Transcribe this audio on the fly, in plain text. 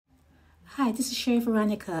Hi, this is Sherry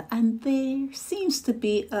Veronica, and there seems to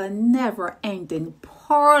be a never-ending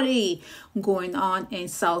party going on in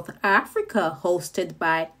South Africa, hosted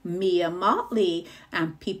by Mia Motley,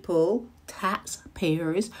 and people,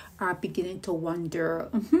 taxpayers, are beginning to wonder,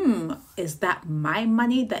 is that my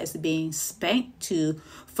money that is being spent to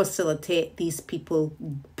facilitate these people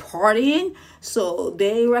partying? So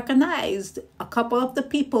they recognized a couple of the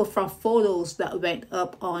people from photos that went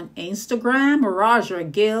up on Instagram: Roger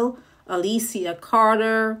Gill, Alicia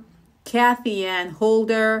Carter, Kathy Ann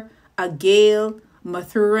Holder, Gail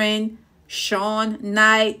Mathurin, Sean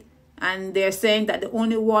Knight, and they're saying that the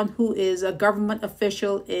only one who is a government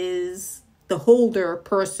official is the Holder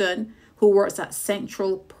person who works at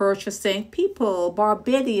Central Purchasing. People,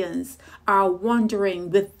 Barbadians, are wondering,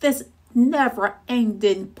 with this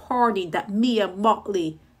never-ending party that Mia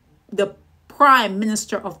Motley, the Prime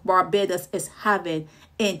Minister of Barbados, is having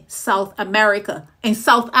in South America, in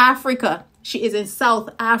South Africa. She is in South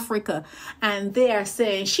Africa, and they are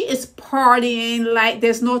saying she is partying like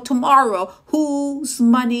there's no tomorrow. Whose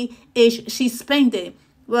money is she spending?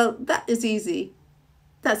 Well, that is easy.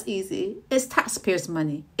 That's easy. It's taxpayers'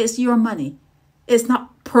 money. It's your money. It's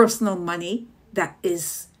not personal money that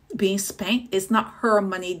is being spent. It's not her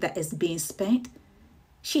money that is being spent.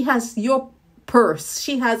 She has your purse.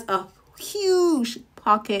 She has a huge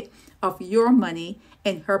pocket of your money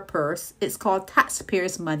in her purse. It's called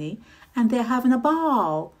taxpayers' money, and they're having a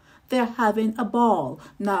ball. They're having a ball.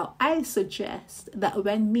 Now, I suggest that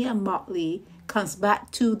when Mia Motley comes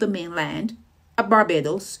back to the mainland of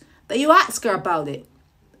Barbados, that you ask her about it.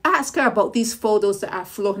 Ask her about these photos that are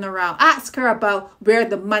floating around. Ask her about where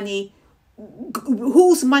the money,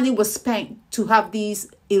 whose money was spent to have these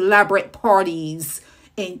elaborate parties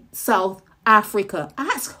in South Africa.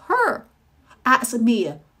 Ask her. Ask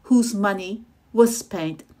Mia whose money was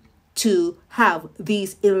spent to have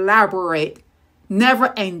these elaborate,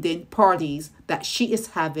 never-ending parties that she is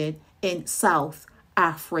having in South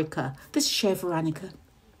Africa. This is Chef Veronica.